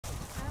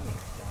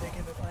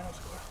you the final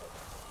score?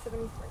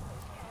 73.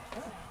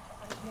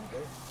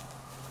 Okay.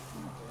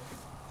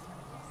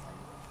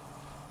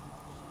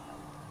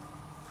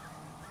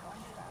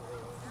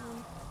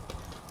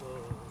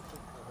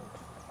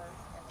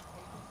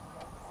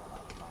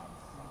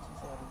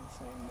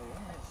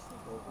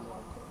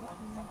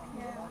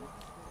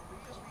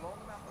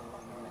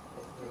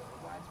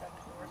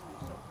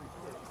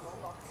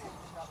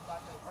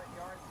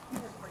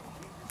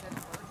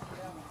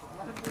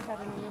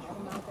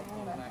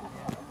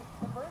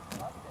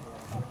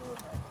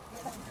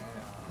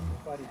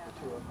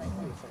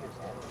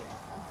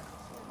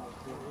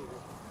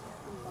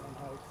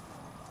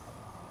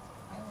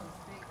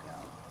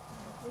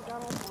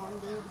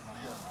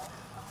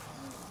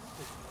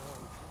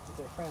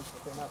 They're friends,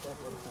 but they're not that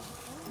good friends.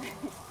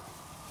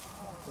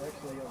 They're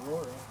actually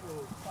Aurora.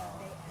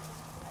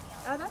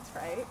 Oh, that's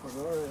right.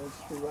 Aurora is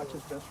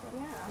Srirachah's best friend.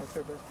 Yeah. That's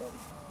her best buddy.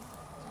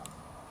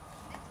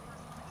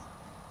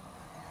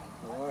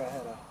 Aurora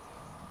had a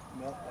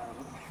meltdown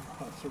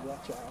on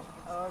Srirachah.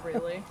 Oh,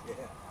 really?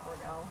 Yeah. Poor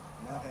gal.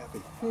 Not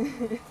happy.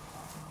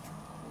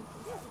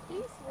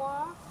 Please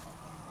walk.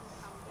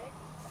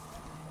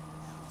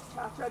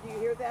 Cha-Cha, do you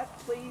hear that?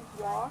 Please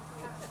walk.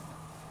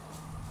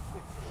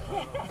 Are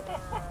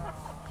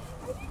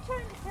you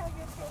trying to tell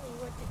your Tilly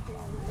what to do?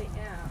 I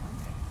am.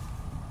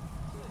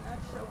 She's not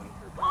showing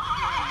her best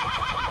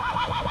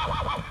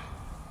friend.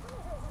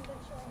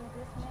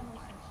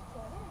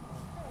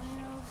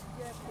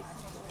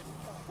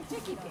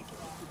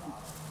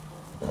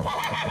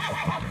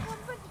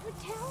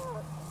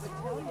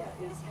 Vitalia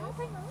is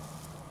helping us.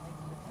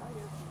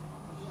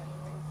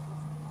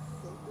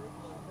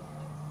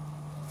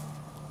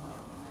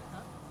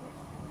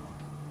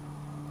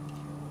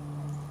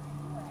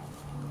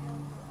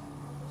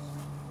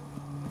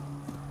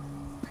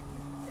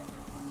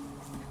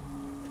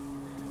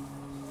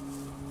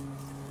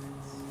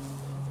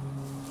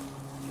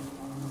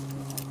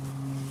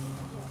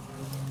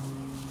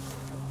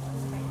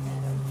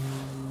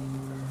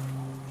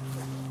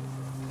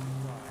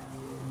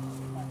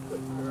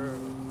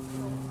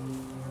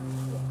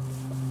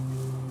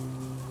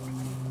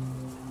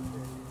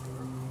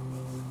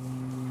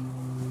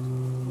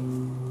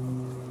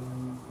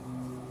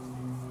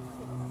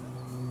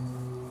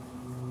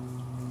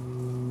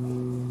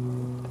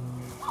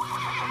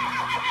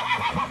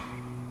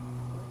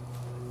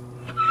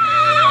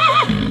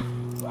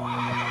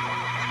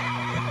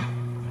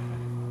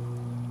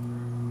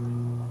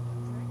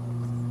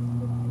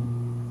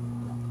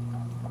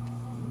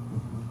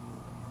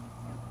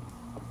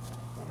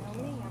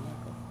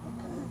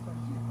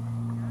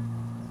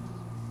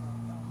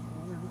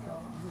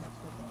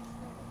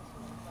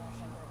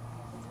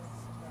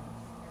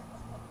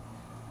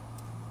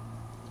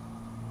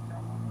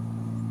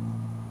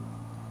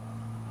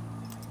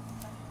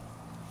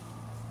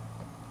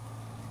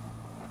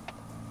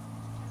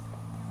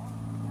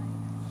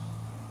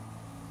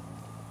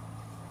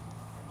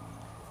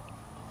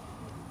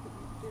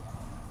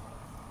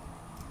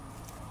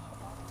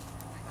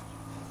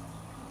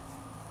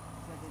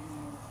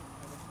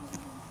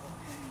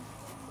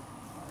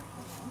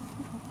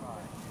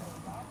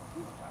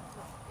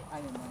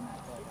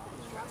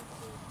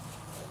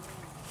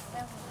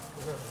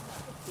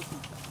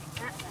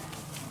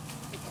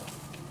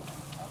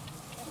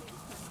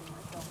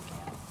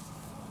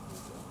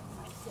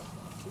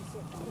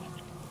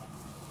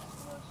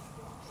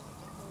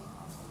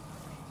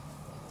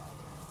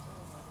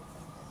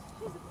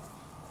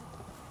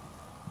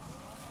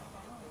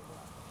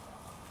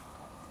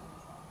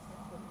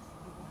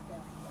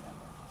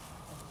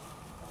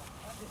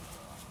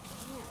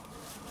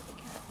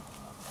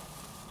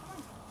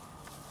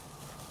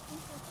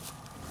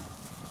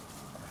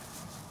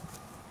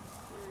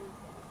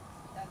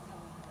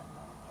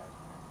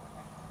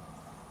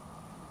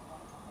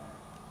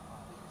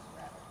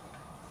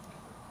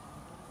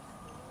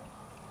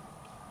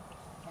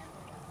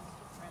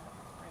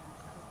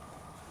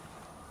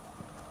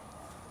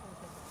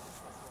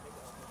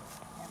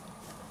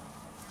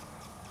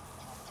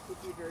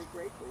 We'd be very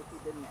grateful if you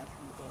didn't ask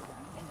me to go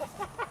down.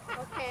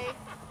 Okay,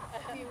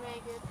 you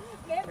make it.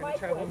 Can we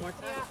try one more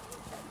time?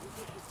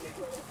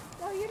 Yeah.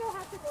 No, you don't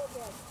have to go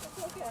again. It's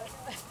okay.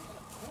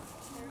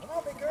 Come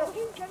on, big girl.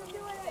 He's going to do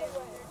it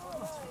anyway.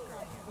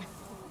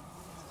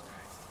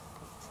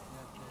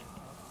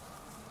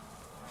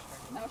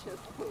 Now she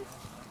has to poop.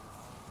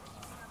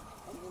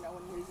 And you know,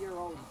 when you're a year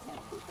old, you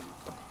can't poop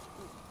anymore.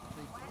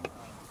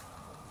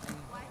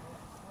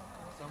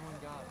 Someone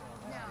got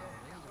No.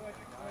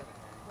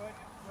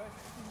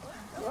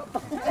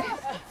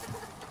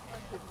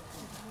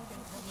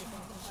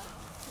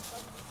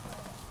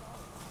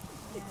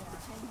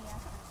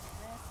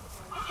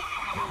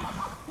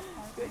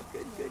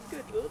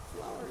 Good little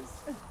flowers.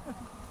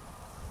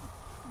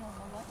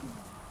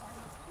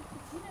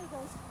 You know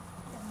those,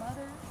 your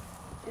mother?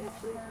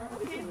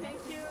 Okay,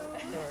 thank you.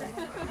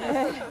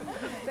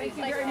 Thank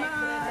you very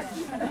much.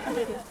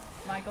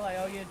 Michael, I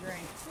owe you a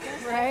drink.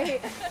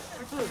 Right?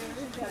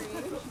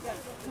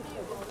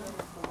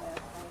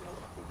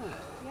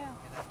 Yeah.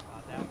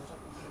 that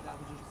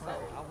was just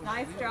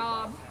Nice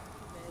job.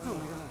 Oh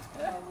my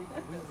God.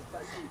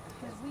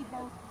 Because we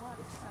both work,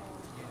 so.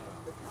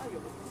 Kind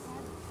of a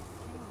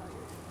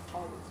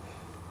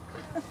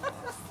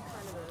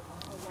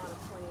lot of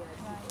pointy-eyed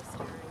people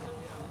staring at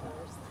each other.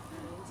 It's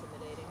kind of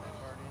intimidating.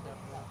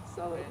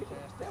 So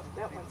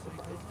that one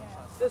surprised me.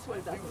 This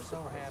one doesn't So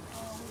happy.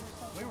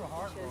 We were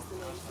heartbroken. Is the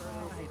name for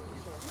it.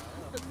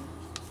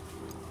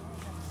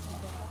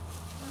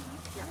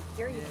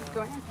 Here you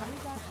go ahead.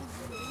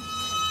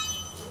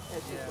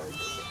 As you go.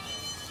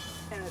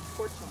 And it's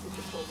fortunately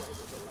the full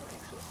writer that are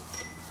actually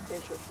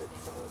interested,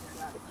 so it's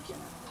not a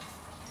beginner.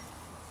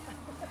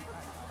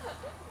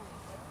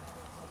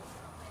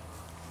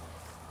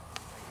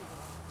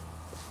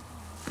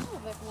 Oh,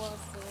 that was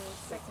the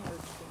second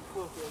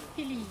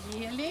hilly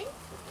yearling.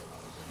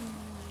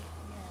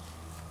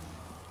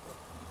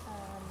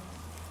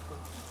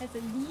 Has a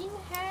lean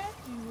head,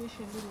 you wish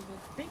a little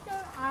bit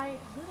bigger eye,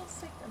 a little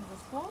thick in the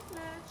throat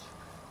ledge.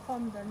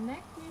 From the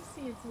neck we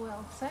see it's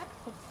well set,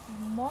 but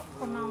more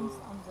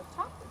pronounced on the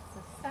top. It's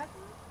a 7.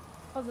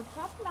 For the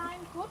top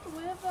line, good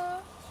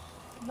river,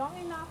 long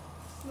enough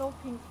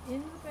sloping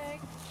in the back.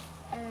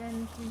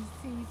 And we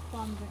see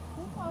from the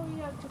croup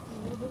area just a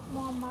little bit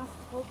more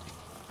muscle.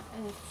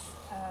 It's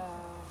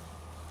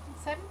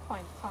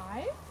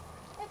 7.5.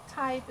 At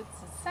type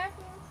it's a 7.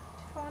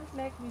 Front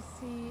leg we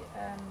see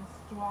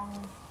strong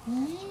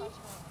knee,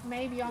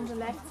 maybe on the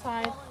left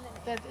side.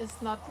 That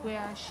is not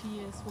where she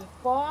is with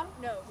born.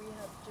 No, we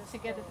have just. To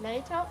get it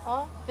later,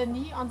 or the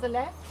knee on the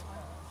left.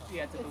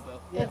 Yeah, it's a boo-boo.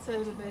 It's a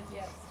little bit,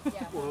 yes.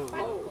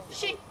 Whoa.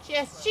 She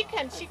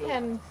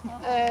can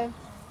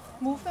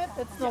move it.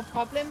 That's no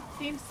problem.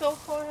 Seems so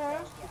for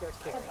her,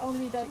 but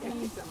only that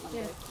we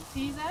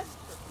see that.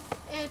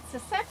 It's a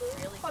 7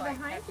 for the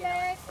hind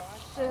leg.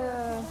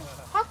 The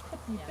hock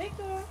could be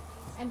bigger,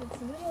 and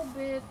it's a little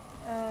bit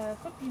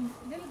could be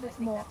a little bit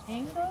more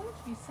angled.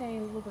 We say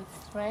a little bit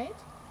straight,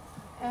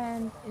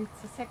 and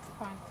it's a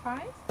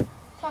 6.5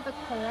 for the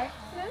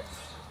correctness.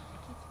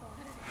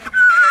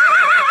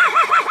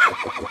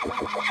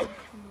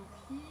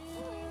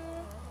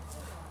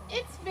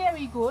 It's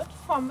very good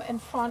from in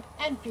front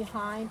and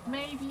behind,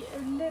 maybe a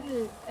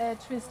little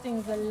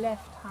twisting the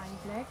left hind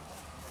leg.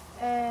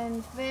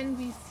 And then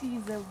we see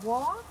the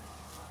walk,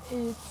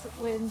 it's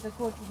in the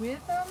good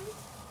rhythm.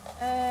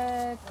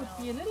 Could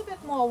be a little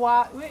bit more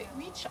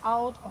reach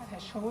out of her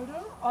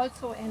shoulder,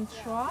 also in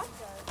trot.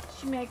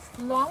 She makes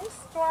long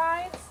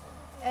strides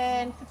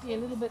and could be a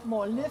little bit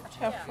more lift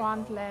her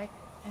front leg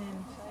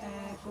and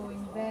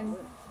going then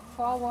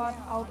forward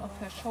out of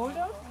her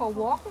shoulder. For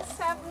walk is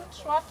 7,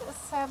 trot is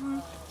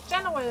 7,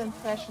 general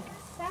impression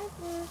is 7.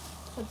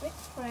 It's a big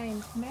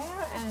trained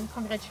mare, and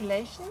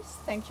congratulations.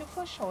 Thank you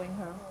for showing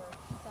her.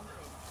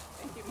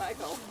 Thank you,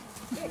 Michael.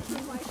 Thank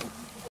you, Michael.